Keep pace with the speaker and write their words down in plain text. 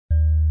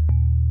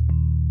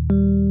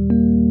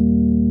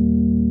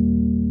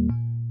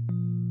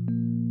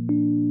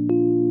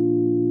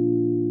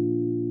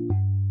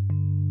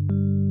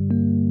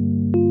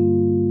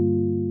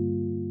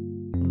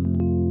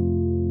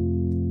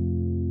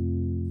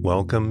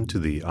Welcome to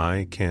the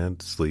I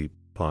Can't Sleep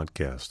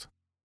podcast,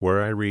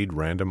 where I read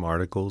random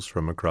articles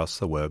from across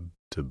the web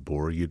to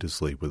bore you to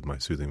sleep with my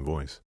soothing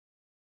voice.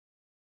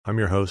 I'm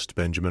your host,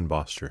 Benjamin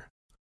Boster.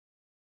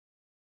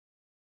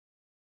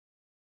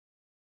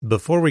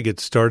 Before we get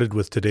started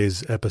with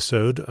today's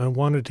episode, I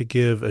wanted to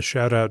give a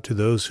shout out to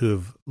those who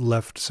have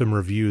left some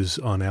reviews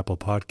on Apple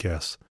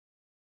Podcasts.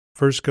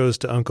 First goes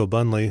to Uncle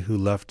Bunley, who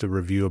left a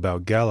review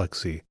about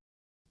Galaxy.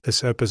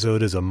 This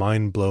episode is a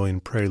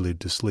mind-blowing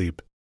prelude to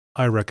sleep.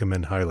 I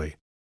recommend highly.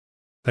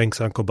 Thanks,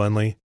 Uncle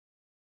Bunley.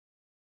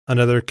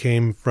 Another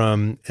came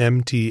from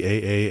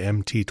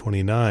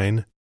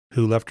MTAAMT29,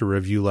 who left a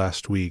review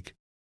last week.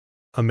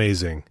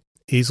 Amazing.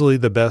 Easily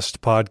the best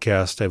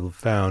podcast I've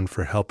found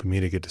for helping me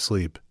to get to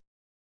sleep.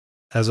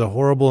 As a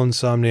horrible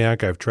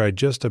insomniac, I've tried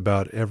just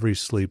about every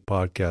sleep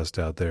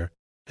podcast out there,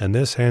 and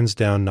this hands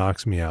down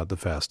knocks me out the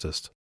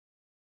fastest.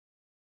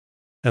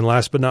 And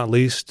last but not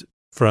least,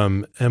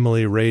 from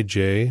Emily Ray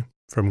J.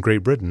 from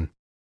Great Britain.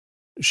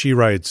 She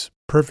writes,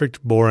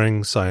 "Perfect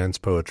boring science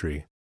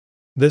poetry.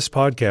 This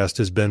podcast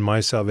has been my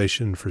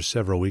salvation for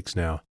several weeks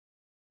now.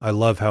 I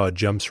love how it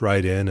jumps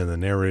right in and the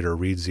narrator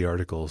reads the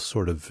articles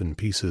sort of in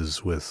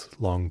pieces with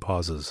long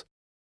pauses.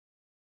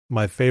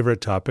 My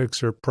favorite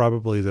topics are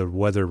probably the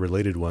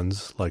weather-related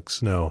ones, like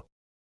snow.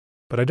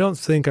 But I don't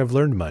think I've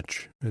learned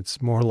much.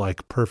 It's more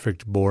like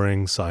perfect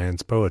boring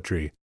science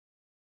poetry.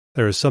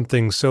 There is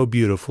something so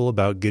beautiful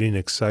about getting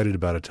excited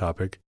about a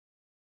topic,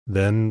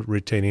 then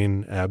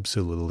retaining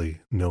absolutely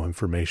no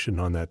information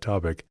on that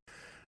topic.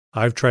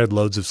 I've tried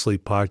loads of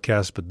sleep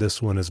podcasts, but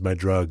this one is my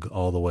drug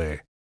all the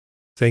way.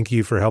 Thank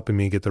you for helping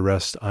me get the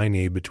rest I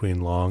need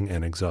between long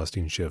and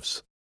exhausting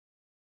shifts."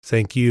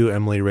 Thank you,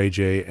 Emily Ray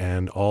J,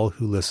 and all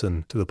who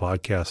listen to the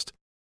podcast.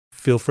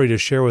 Feel free to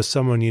share with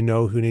someone you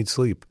know who needs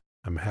sleep.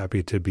 I'm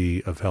happy to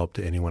be of help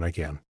to anyone I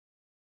can.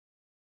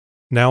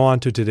 Now on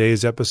to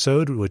today's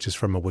episode, which is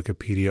from a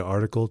Wikipedia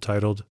article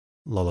titled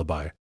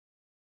Lullaby.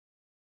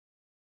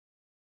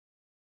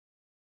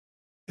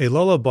 A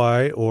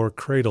lullaby or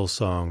cradle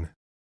song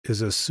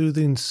is a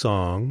soothing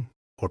song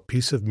or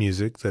piece of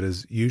music that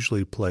is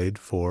usually played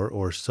for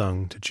or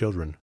sung to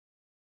children.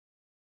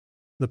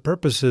 The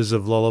purposes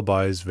of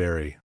lullabies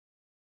vary.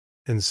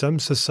 In some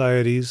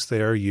societies,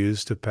 they are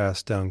used to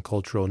pass down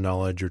cultural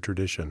knowledge or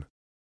tradition.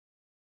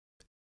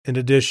 In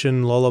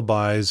addition,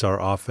 lullabies are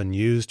often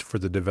used for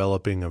the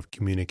developing of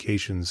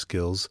communication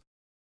skills,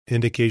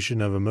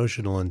 indication of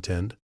emotional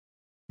intent,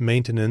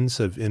 maintenance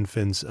of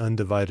infants'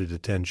 undivided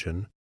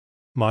attention,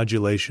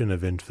 modulation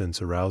of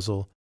infants'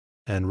 arousal,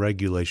 and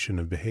regulation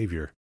of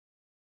behavior.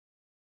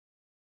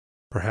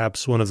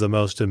 Perhaps one of the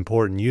most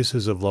important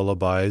uses of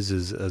lullabies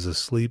is as a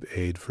sleep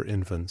aid for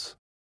infants.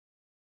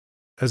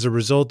 As a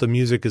result, the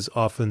music is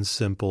often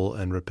simple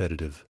and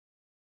repetitive.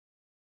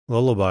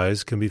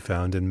 Lullabies can be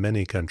found in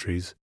many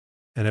countries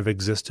and have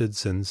existed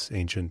since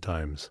ancient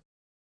times.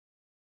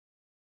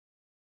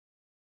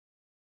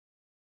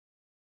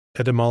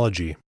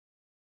 Etymology.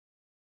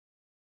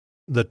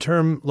 The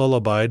term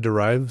lullaby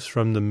derives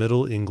from the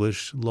Middle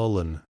English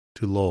lullen,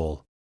 to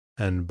lull,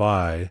 and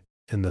by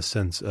in the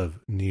sense of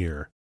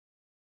near.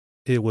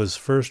 It was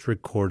first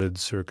recorded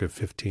circa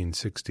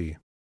 1560.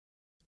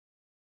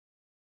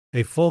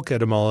 A folk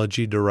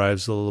etymology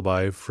derives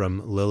lullaby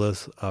from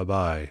Lilith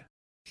Abai,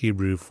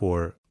 Hebrew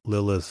for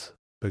Lilith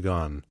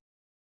Begone.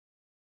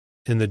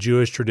 In the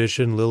Jewish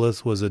tradition,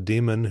 Lilith was a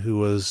demon who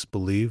was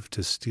believed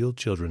to steal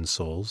children's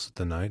souls at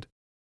the night.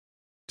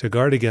 To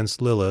guard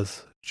against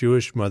Lilith,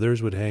 Jewish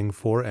mothers would hang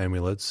 4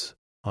 amulets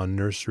on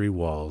nursery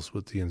walls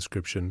with the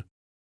inscription,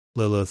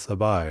 Lilith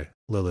Abai,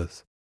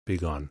 Lilith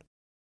Begone.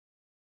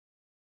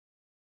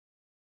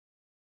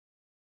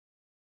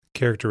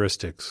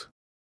 Characteristics.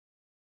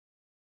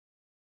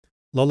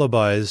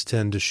 Lullabies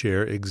tend to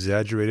share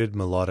exaggerated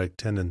melodic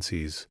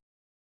tendencies,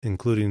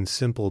 including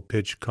simple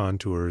pitch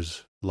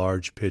contours,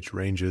 large pitch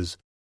ranges,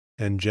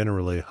 and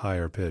generally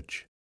higher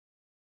pitch.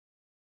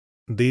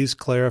 These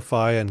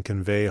clarify and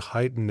convey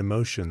heightened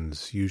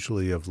emotions,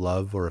 usually of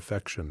love or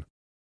affection.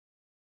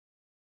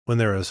 When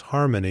there is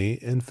harmony,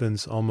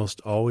 infants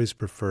almost always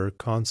prefer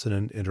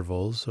consonant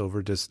intervals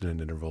over dissonant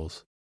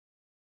intervals.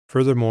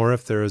 Furthermore,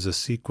 if there is a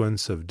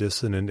sequence of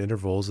dissonant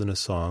intervals in a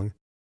song,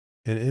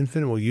 an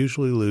infant will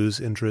usually lose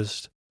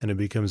interest and it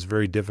becomes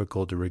very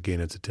difficult to regain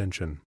its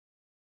attention.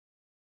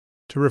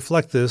 To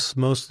reflect this,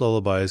 most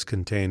lullabies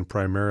contain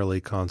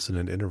primarily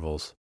consonant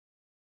intervals.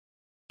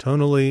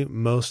 Tonally,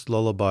 most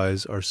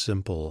lullabies are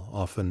simple,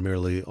 often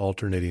merely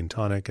alternating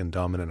tonic and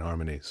dominant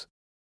harmonies.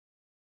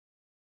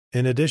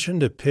 In addition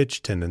to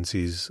pitch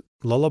tendencies,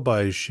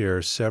 lullabies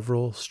share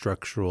several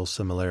structural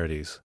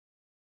similarities.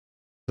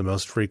 The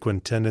most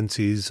frequent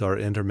tendencies are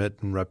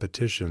intermittent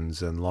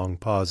repetitions and long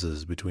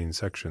pauses between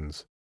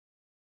sections.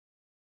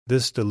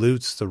 This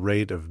dilutes the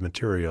rate of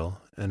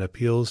material and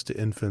appeals to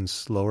infants'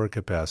 slower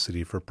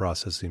capacity for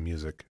processing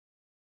music.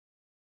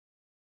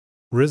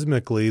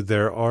 Rhythmically,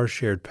 there are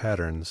shared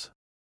patterns.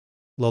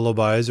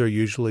 Lullabies are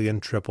usually in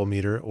triple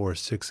meter or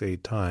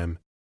 6/8 time,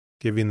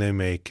 giving them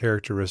a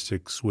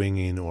characteristic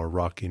swinging or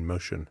rocking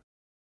motion.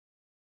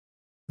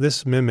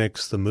 This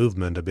mimics the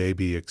movement a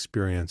baby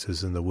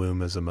experiences in the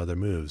womb as a mother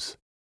moves.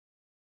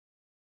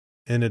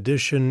 In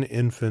addition,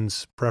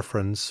 infants'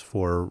 preference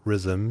for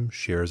rhythm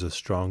shares a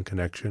strong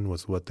connection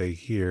with what they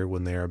hear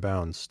when they are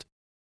bounced,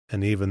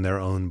 and even their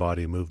own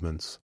body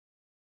movements.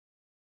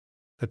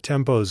 The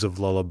tempos of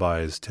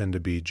lullabies tend to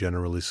be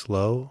generally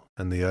slow,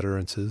 and the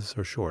utterances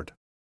are short.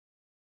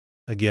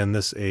 Again,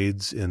 this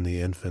aids in the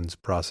infant's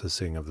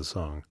processing of the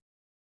song.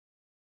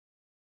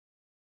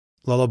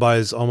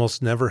 Lullabies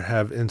almost never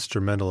have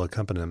instrumental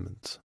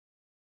accompaniments.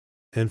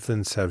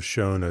 Infants have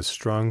shown a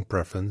strong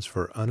preference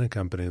for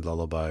unaccompanied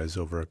lullabies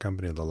over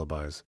accompanied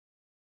lullabies.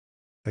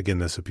 Again,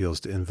 this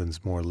appeals to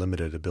infants' more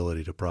limited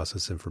ability to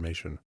process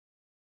information.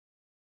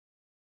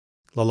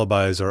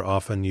 Lullabies are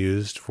often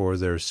used for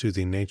their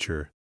soothing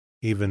nature,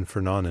 even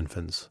for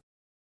non-infants.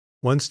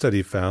 One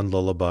study found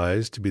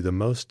lullabies to be the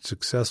most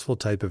successful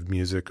type of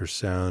music or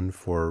sound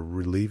for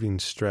relieving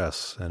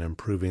stress and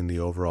improving the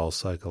overall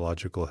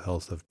psychological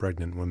health of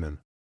pregnant women.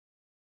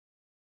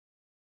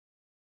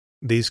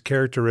 These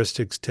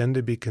characteristics tend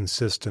to be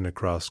consistent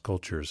across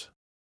cultures.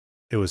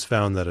 It was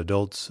found that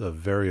adults of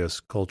various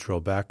cultural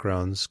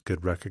backgrounds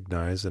could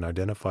recognize and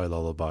identify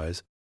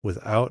lullabies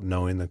without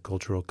knowing the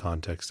cultural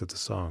context of the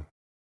song.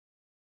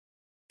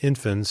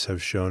 Infants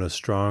have shown a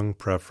strong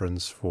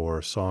preference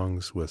for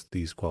songs with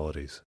these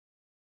qualities.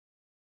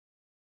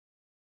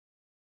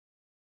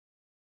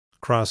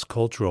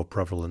 Cross-cultural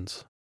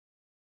prevalence.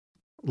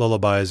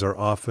 Lullabies are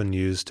often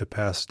used to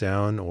pass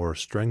down or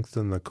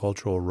strengthen the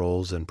cultural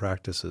roles and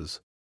practices.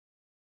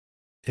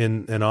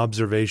 In an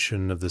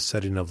observation of the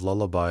setting of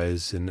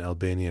lullabies in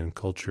Albanian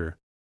culture,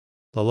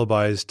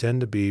 lullabies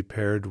tend to be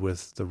paired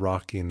with the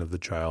rocking of the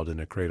child in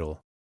a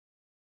cradle.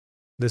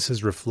 This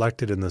is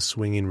reflected in the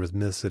swinging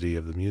rhythmicity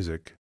of the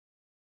music.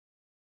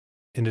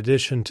 In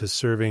addition to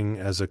serving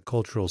as a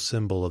cultural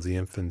symbol of the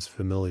infant's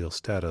familial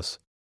status,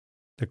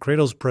 the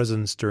cradle's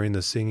presence during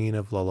the singing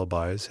of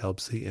lullabies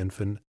helps the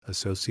infant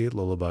associate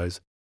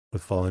lullabies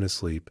with falling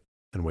asleep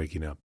and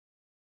waking up.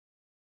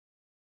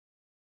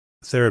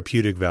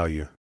 Therapeutic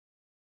value.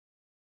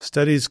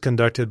 Studies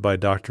conducted by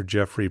Dr.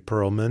 Jeffrey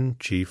Perlman,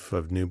 Chief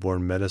of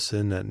Newborn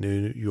Medicine at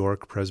New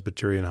York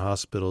Presbyterian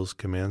Hospital's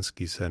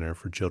Kamansky Center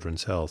for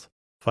Children's Health,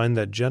 find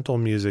that gentle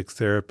music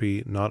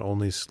therapy not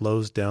only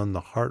slows down the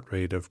heart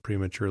rate of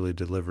prematurely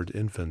delivered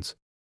infants,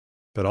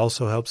 but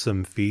also helps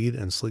them feed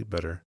and sleep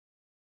better.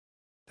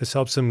 This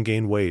helps them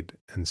gain weight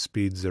and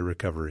speeds their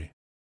recovery.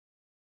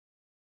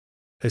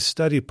 A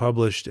study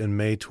published in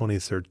May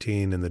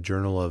 2013 in the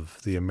Journal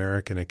of the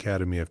American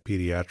Academy of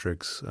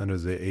Pediatrics under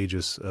the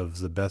aegis of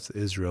the Beth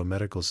Israel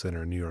Medical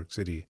Center in New York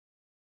City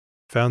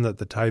found that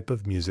the type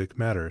of music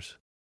matters.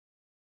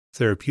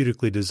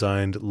 Therapeutically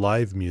designed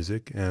live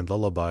music and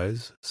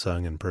lullabies,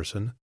 sung in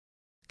person,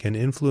 can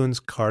influence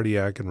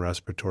cardiac and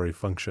respiratory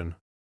function.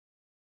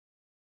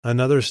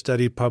 Another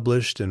study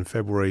published in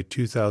February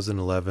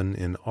 2011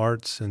 in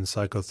Arts and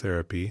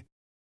Psychotherapy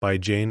by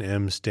Jane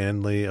M.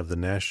 Stanley of the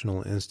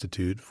National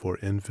Institute for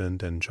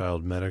Infant and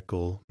Child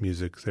Medical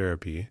Music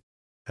Therapy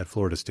at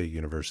Florida State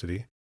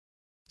University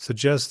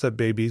suggests that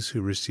babies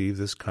who receive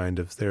this kind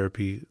of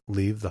therapy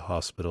leave the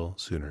hospital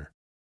sooner.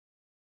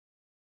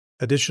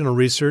 Additional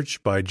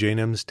research by Jane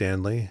M.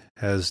 Stanley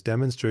has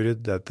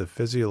demonstrated that the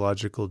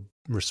physiological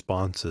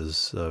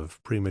responses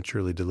of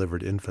prematurely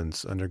delivered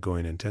infants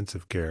undergoing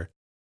intensive care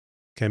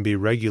can be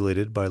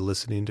regulated by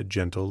listening to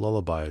gentle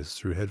lullabies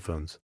through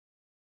headphones.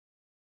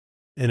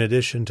 In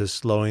addition to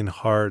slowing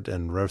heart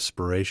and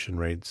respiration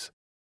rates,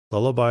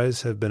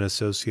 lullabies have been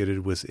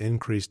associated with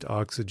increased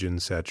oxygen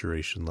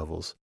saturation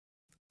levels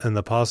and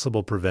the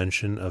possible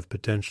prevention of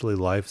potentially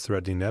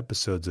life-threatening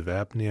episodes of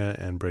apnea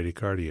and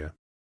bradycardia.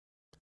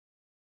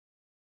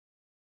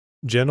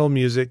 Gentle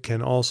music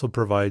can also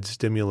provide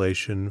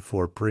stimulation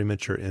for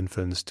premature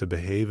infants to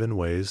behave in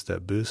ways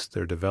that boost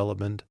their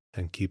development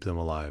and keep them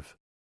alive.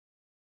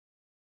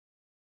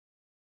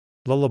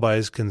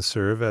 Lullabies can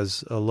serve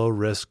as a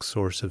low-risk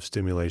source of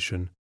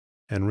stimulation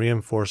and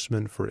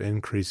reinforcement for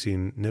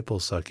increasing nipple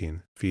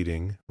sucking,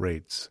 feeding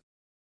rates,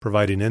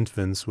 providing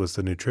infants with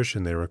the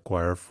nutrition they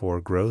require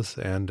for growth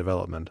and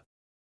development.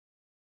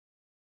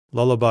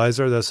 Lullabies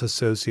are thus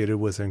associated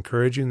with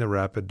encouraging the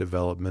rapid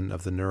development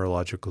of the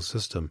neurological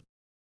system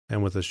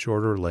and with a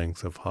shorter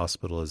length of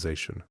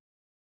hospitalization.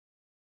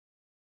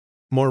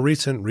 More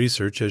recent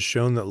research has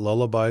shown that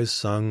lullabies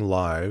sung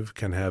live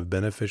can have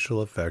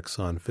beneficial effects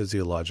on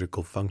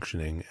physiological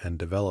functioning and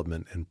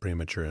development in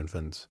premature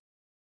infants.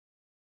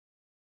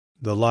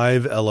 The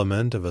live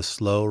element of a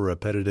slow,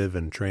 repetitive,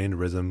 and trained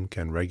rhythm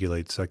can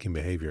regulate sucking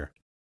behavior.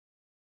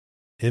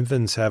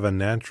 Infants have a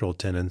natural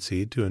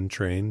tendency to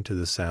entrain to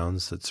the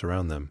sounds that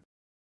surround them.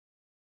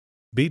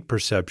 Beat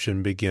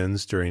perception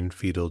begins during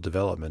fetal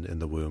development in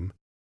the womb,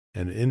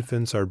 and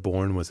infants are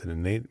born with an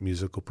innate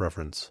musical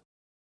preference.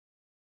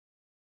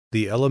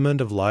 The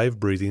element of live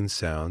breathing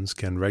sounds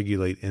can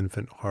regulate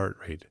infant heart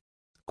rate,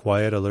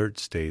 quiet alert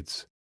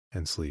states,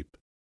 and sleep.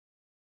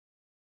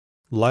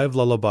 Live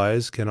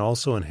lullabies can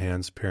also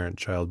enhance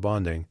parent-child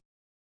bonding,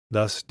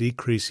 thus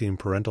decreasing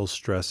parental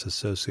stress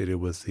associated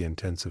with the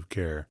intensive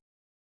care.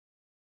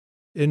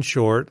 In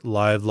short,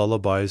 live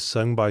lullabies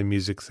sung by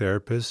music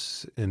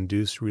therapists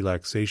induce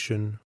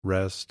relaxation,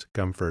 rest,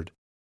 comfort,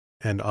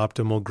 and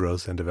optimal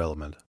growth and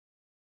development.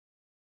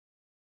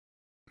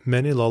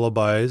 Many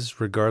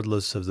lullabies,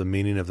 regardless of the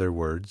meaning of their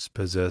words,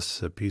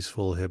 possess a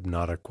peaceful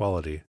hypnotic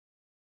quality.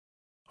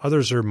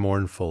 Others are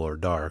mournful or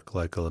dark,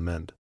 like a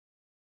lament.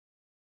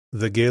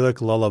 The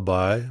Gaelic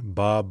lullaby,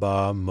 Ba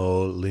Ba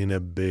Mo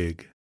Lina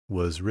Big,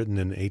 was written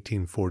in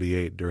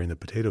 1848 during the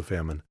potato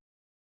famine,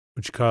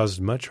 which caused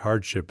much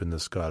hardship in the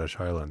Scottish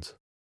Highlands.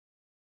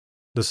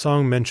 The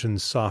song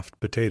mentions soft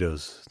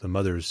potatoes, the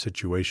mother's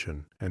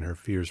situation, and her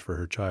fears for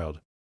her child.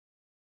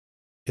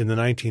 In the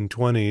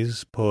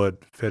 1920s,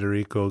 poet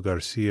Federico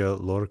Garcia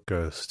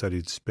Lorca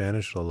studied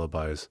Spanish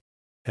lullabies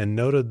and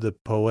noted the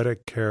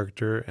poetic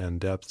character and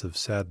depth of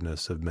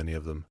sadness of many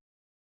of them.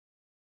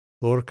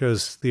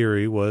 Lorca's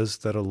theory was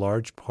that a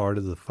large part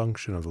of the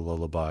function of the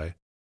lullaby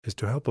is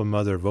to help a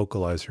mother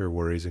vocalize her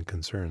worries and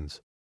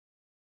concerns.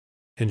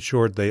 In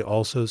short, they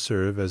also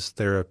serve as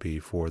therapy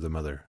for the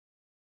mother.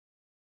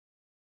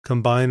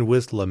 Combined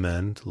with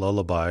lament,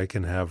 lullaby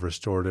can have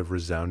restorative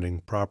resounding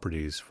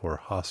properties for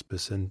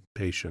hospice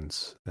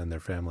patients and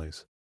their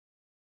families.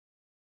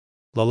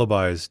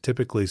 Lullabies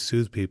typically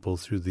soothe people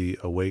through the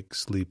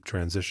awake-sleep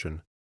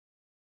transition,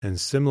 and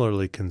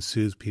similarly can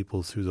soothe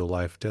people through the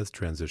life-death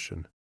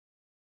transition.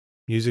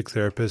 Music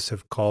therapists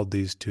have called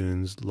these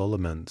tunes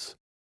lullaments,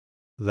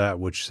 that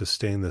which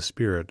sustain the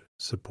spirit,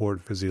 support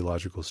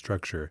physiological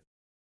structure,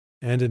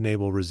 and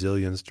enable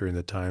resilience during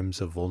the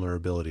times of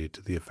vulnerability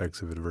to the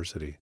effects of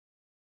adversity.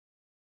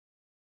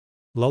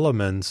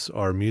 Lullaments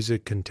are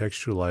music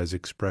contextualized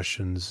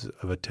expressions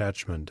of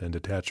attachment and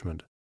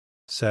detachment,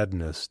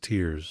 sadness,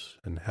 tears,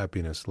 and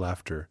happiness,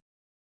 laughter,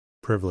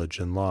 privilege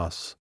and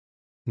loss,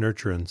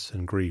 nurturance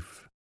and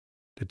grief,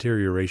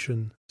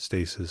 deterioration,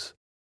 stasis,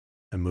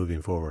 and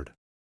moving forward.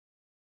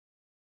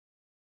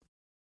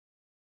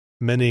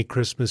 Many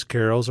Christmas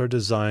carols are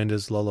designed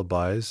as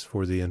lullabies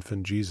for the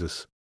infant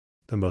Jesus,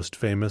 the most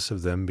famous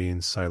of them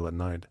being Silent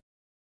Night.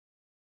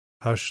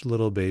 Hush,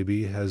 Little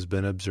Baby has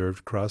been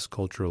observed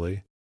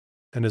cross-culturally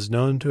and is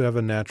known to have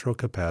a natural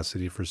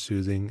capacity for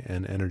soothing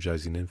and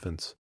energizing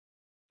infants,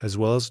 as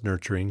well as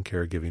nurturing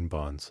caregiving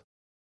bonds.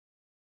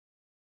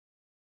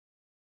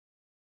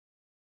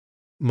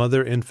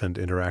 Mother-infant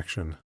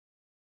interaction.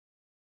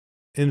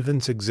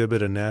 Infants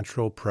exhibit a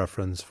natural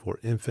preference for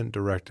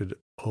infant-directed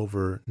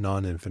over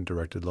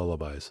non-infant-directed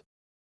lullabies,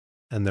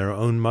 and their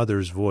own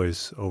mother's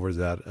voice over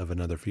that of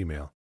another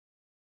female.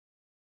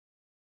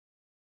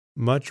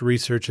 Much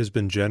research has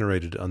been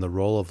generated on the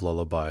role of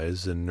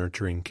lullabies in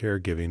nurturing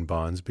caregiving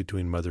bonds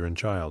between mother and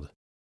child.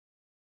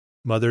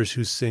 Mothers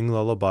who sing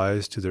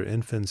lullabies to their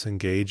infants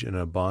engage in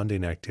a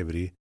bonding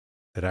activity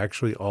that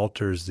actually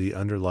alters the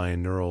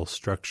underlying neural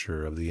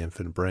structure of the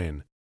infant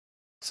brain,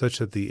 such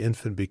that the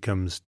infant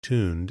becomes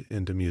tuned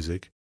into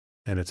music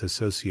and its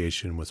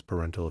association with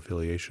parental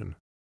affiliation.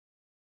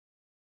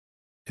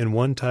 In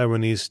one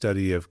Taiwanese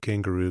study of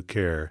kangaroo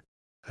care,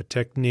 a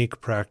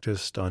technique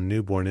practiced on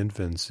newborn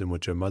infants in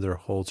which a mother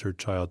holds her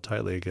child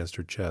tightly against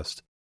her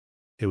chest,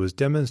 it was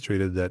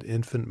demonstrated that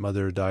infant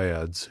mother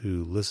dyads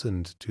who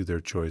listened to their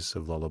choice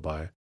of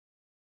lullaby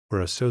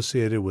were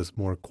associated with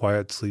more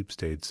quiet sleep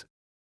states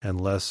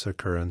and less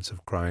occurrence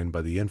of crying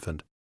by the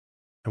infant,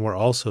 and were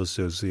also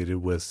associated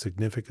with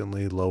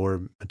significantly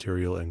lower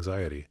material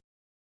anxiety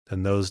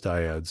than those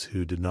dyads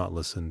who did not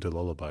listen to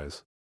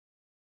lullabies.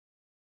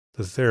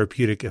 The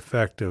therapeutic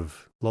effect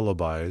of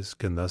lullabies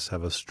can thus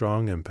have a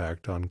strong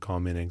impact on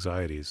calming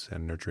anxieties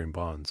and nurturing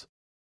bonds,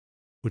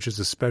 which is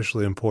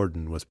especially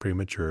important with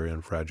premature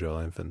and fragile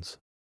infants.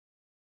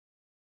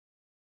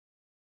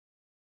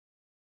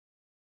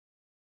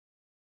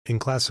 In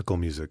classical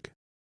music,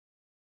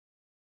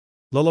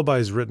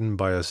 lullabies written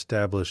by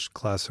established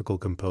classical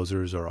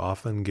composers are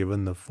often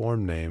given the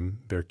form name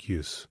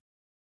berceuse,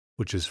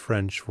 which is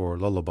French for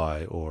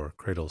lullaby or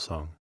cradle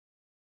song.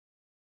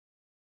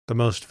 The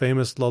most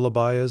famous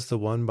lullaby is the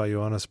one by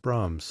Johannes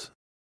Brahms,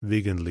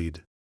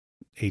 Wiegenlied,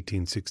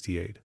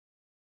 1868.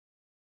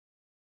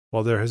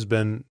 While there has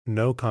been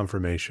no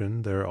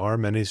confirmation, there are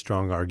many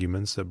strong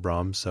arguments that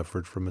Brahms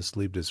suffered from a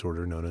sleep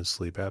disorder known as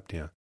sleep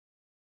apnea.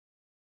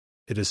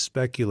 It is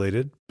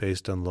speculated,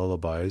 based on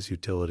lullaby's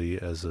utility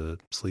as a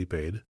sleep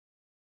aid,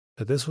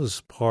 that this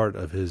was part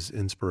of his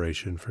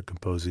inspiration for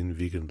composing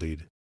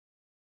Wiegenlied.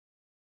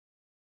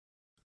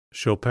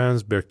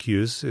 Chopin's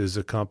Berceuse is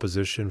a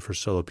composition for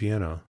solo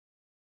piano.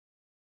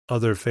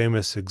 Other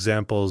famous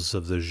examples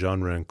of the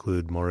genre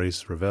include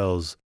Maurice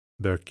Ravel's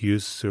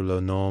Berceuse sur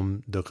le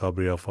nom de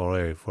Gabriel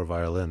Fauré for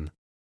violin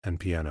and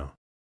piano,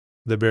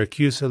 the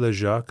Berceuse et le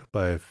Jacques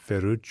by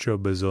Ferruccio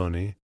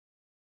Busoni,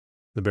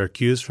 the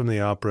Berceuse from the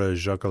opera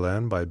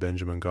Jacqueline by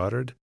Benjamin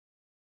Goddard,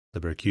 the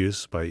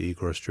Berceuse by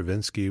Igor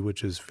Stravinsky,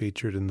 which is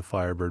featured in the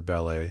Firebird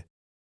Ballet,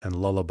 and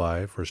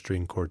Lullaby for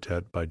String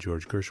Quartet by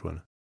George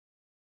Gershwin.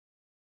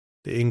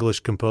 The English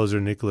composer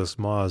Nicholas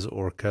Maw's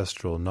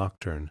orchestral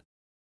nocturne,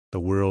 The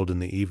World in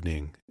the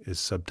Evening, is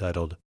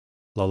subtitled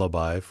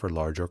lullaby for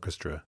large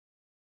orchestra.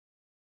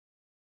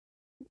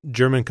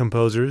 German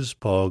composers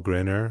Paul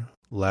Greiner,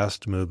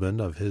 last movement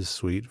of his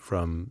suite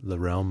From the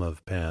Realm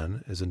of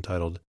Pan is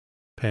entitled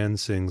Pan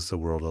Sings the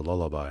World a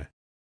Lullaby.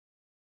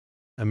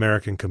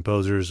 American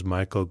composers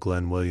Michael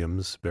Glenn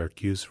Williams,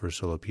 Berceuse for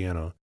solo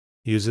piano,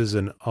 uses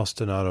an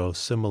ostinato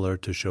similar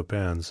to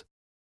Chopin's,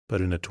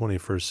 but in a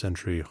 21st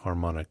century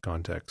harmonic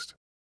context.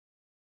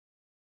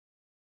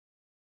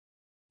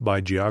 By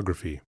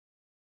geography.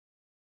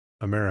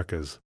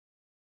 Americas.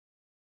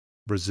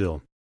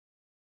 Brazil.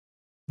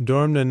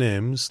 Dorm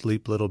Nenem,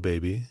 Sleep Little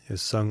Baby,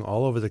 is sung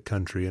all over the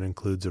country and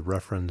includes a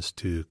reference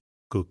to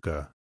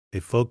Cuca, a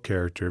folk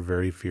character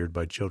very feared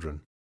by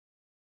children.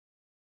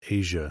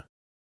 Asia.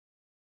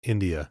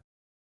 India.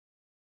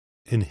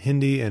 In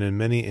Hindi and in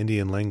many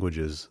Indian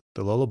languages,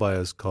 the lullaby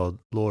is called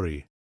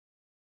Lori.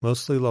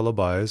 Mostly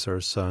lullabies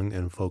are sung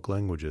in folk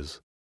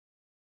languages.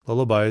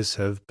 Lullabies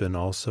have been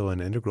also an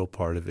integral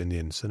part of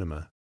Indian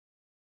cinema.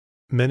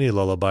 Many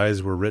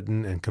lullabies were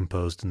written and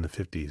composed in the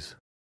 50s.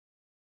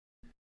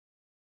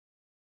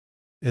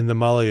 In the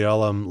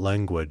Malayalam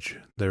language,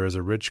 there is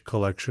a rich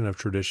collection of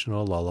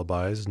traditional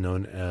lullabies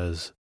known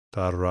as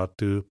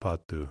Taratu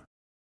Patu.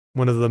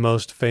 One of the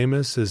most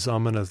famous is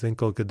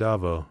Amanathinkal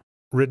Kadavo,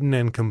 written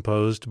and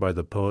composed by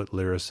the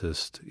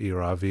poet-lyricist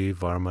Iravi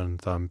Varman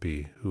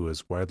Thampi, who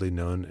is widely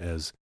known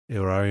as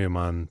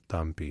Irayaman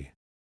Thampi.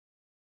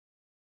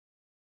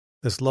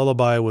 This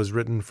lullaby was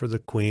written for the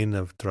Queen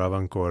of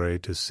Travancore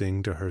to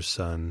sing to her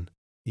son,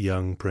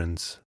 young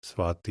Prince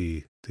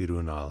Swati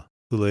Tirunal,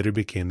 who later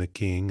became the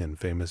king and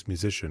famous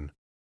musician.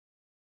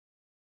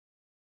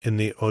 In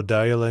the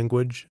Odaya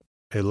language,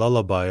 a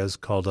lullaby is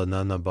called a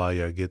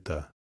Nanabaya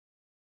Gita.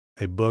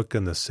 A book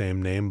in the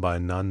same name by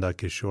Nanda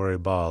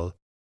Kishore Bal,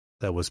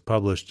 that was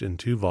published in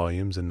 2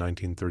 volumes in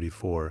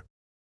 1934,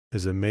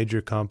 is a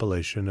major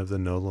compilation of the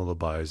known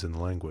lullabies in the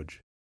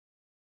language.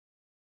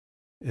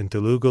 In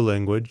Telugu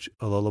language,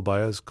 a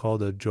lullaby is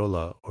called a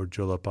jola or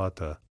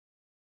jolapata.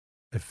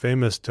 A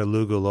famous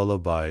Telugu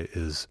lullaby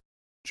is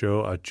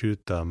Jo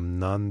Achutam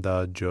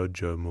Nanda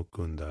Jojo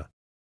Mukunda.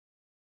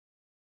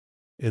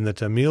 In the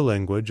Tamil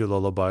language, a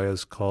lullaby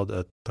is called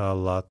a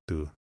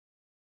talatu.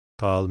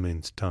 Tal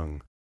means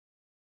tongue.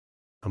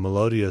 A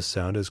melodious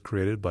sound is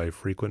created by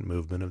frequent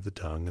movement of the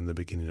tongue in the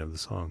beginning of the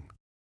song.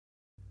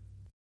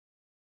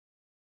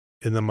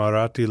 In the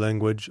Marathi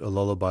language, a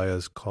lullaby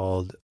is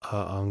called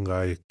a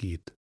Angai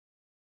Geet.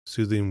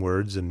 Soothing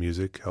words and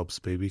music helps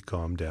baby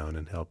calm down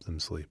and help them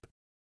sleep.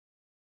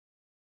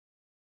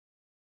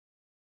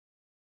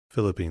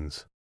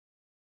 Philippines.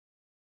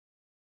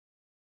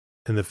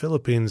 In the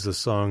Philippines, the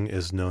song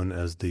is known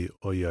as the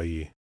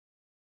Oyai.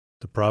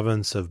 The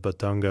province of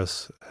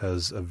Batangas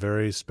has a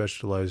very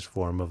specialized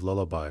form of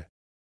lullaby,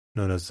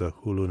 known as the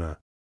huluna.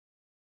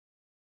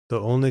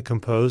 Though only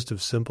composed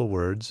of simple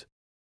words,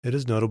 it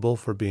is notable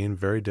for being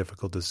very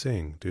difficult to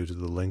sing due to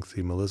the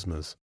lengthy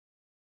melismas.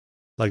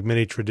 Like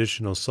many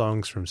traditional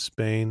songs from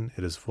Spain,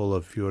 it is full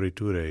of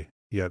fioriture,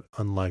 yet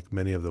unlike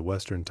many of the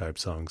Western-type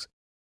songs,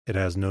 it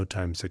has no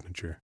time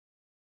signature.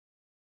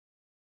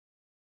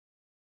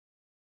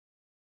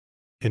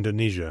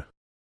 Indonesia.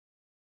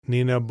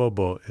 Nina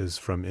Bobo is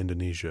from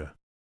Indonesia.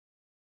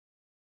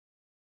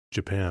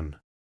 Japan.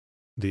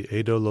 The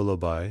Edo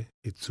lullaby,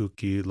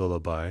 Itsuki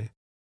lullaby,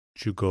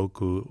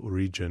 Chugoku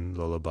region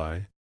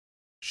lullaby,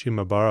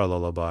 Shimabara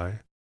lullaby,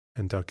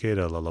 and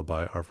Takeda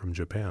lullaby are from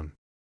Japan.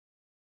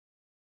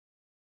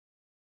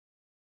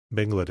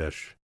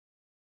 Bangladesh.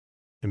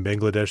 In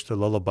Bangladesh, the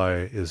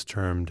lullaby is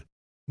termed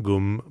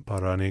Gum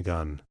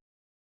Paranigan,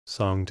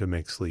 song to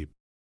make sleep.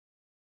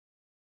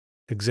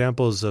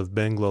 Examples of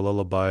Bangla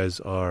lullabies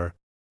are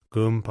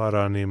Gum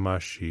Parani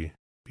Mashi,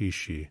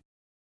 Pishi,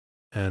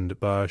 and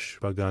Bash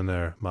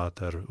Baganer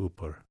Matar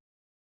Upar.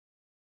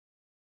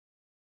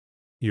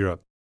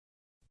 Europe.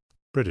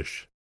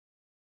 British.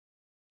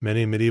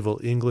 Many medieval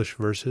English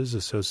verses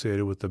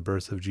associated with the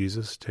birth of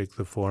Jesus take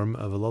the form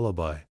of a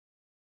lullaby,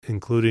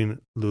 including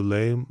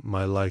Lule,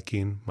 my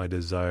liking, my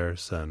desire,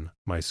 son,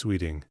 my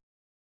sweeting,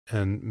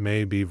 and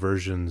may be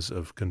versions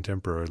of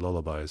contemporary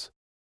lullabies.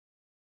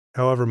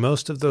 However,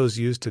 most of those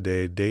used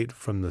today date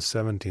from the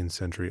 17th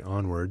century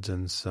onwards,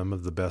 and some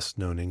of the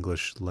best-known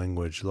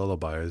English-language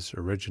lullabies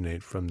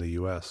originate from the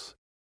U.S.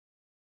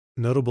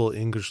 Notable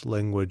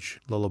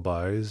English-language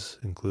lullabies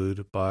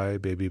include Bye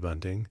Baby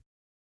Bunting,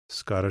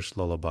 Scottish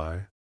Lullaby,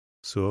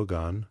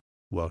 Suogan,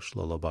 Welsh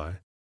Lullaby,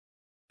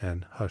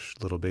 and Hush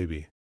Little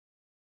Baby.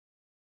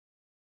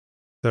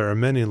 There are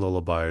many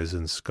lullabies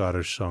in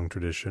Scottish song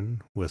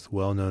tradition, with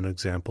well-known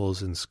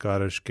examples in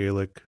Scottish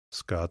Gaelic,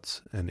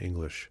 Scots, and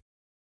English.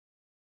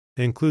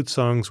 They include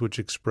songs which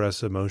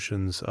express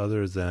emotions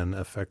other than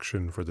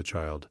affection for the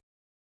child,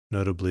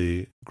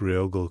 notably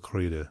Greogal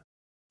Cride,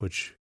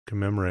 which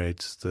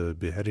commemorates the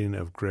beheading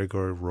of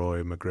Gregor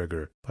Roy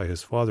MacGregor by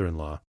his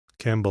father-in-law,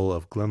 Campbell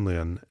of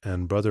Glenlyon,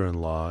 and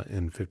brother-in-law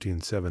in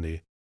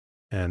 1570,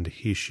 and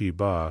Hishi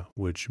Ba,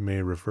 which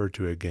may refer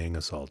to a gang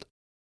assault.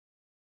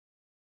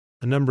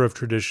 A number of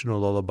traditional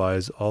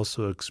lullabies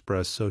also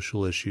express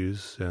social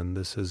issues, and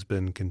this has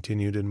been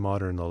continued in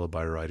modern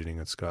lullaby writing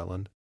in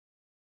Scotland,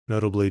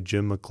 notably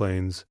Jim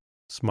McLean's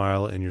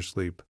Smile in Your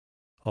Sleep,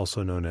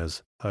 also known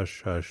as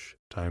Hush, Hush,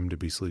 Time to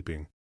Be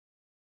Sleeping,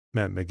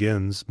 Matt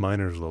McGinn's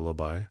Miner's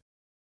Lullaby,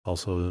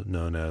 also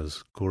known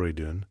as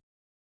Corydon,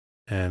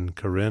 and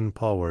Corinne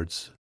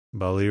Polwarth's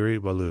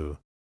Ballyrie Baloo.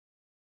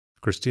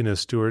 Christina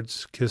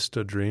Stewart's Kissed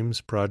o'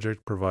 Dreams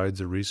project provides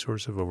a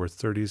resource of over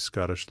 30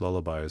 Scottish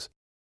lullabies,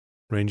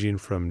 ranging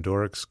from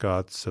Doric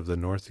Scots of the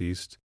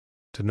Northeast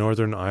to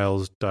Northern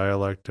Isles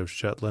dialect of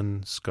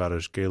Shetland,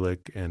 Scottish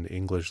Gaelic, and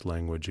English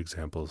language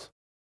examples.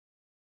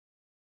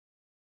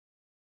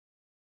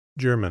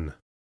 German.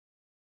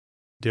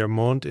 Der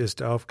Mond ist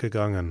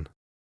aufgegangen.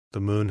 The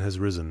moon has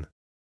risen.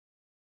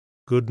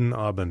 Guten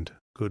Abend,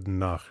 guten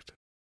Nacht.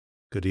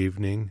 Good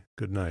evening,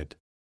 good night.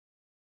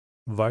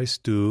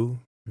 Weißt du,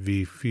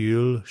 wie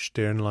viel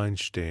Sternlein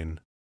stehen?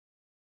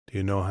 Do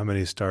you know how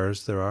many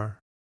stars there are?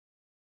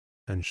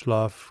 And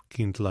Schlaf,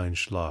 Kindlein,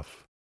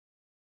 schlaf.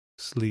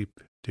 Sleep,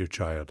 dear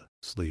child,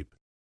 sleep,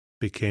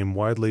 became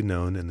widely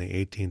known in the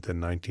 18th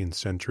and 19th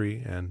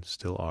century and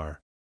still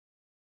are.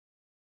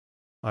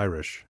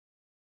 Irish.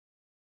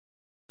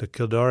 The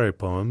Kildare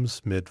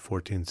poems,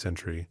 mid-14th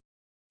century,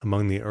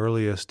 among the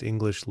earliest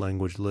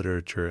English-language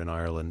literature in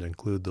Ireland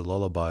include the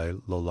lullaby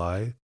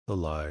Lolai,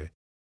 Lolai,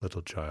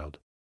 Little Child.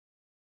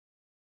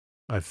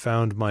 I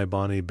Found My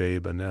Bonnie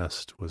Babe a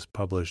Nest was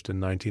published in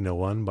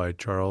 1901 by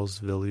Charles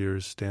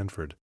Villiers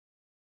Stanford.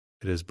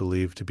 It is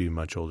believed to be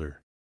much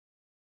older.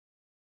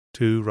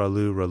 Tu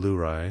Ralu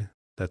Ralurai,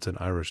 that's an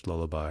Irish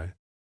lullaby,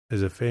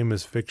 is a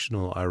famous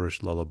fictional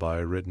Irish lullaby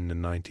written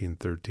in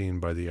 1913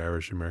 by the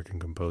Irish-American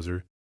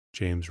composer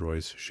James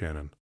Royce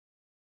Shannon.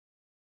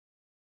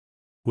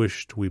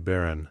 Wisht We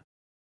Baron,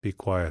 Be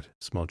Quiet,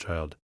 Small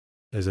Child,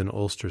 is an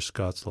Ulster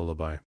Scots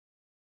lullaby.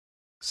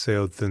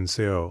 Seo Thin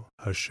Seo,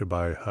 Hush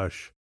Shabai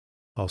Hush,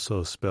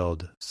 also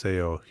spelled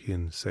Seo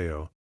Hin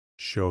Seo,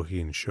 Sho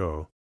Hin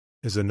Sho,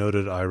 is a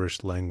noted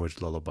Irish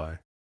language lullaby.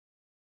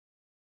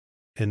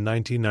 In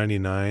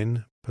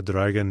 1999,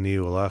 Padraigan Ní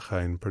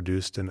Uachain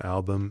produced an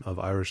album of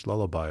Irish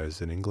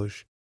lullabies in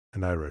English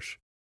and Irish,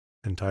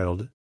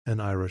 entitled An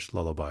Irish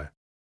Lullaby.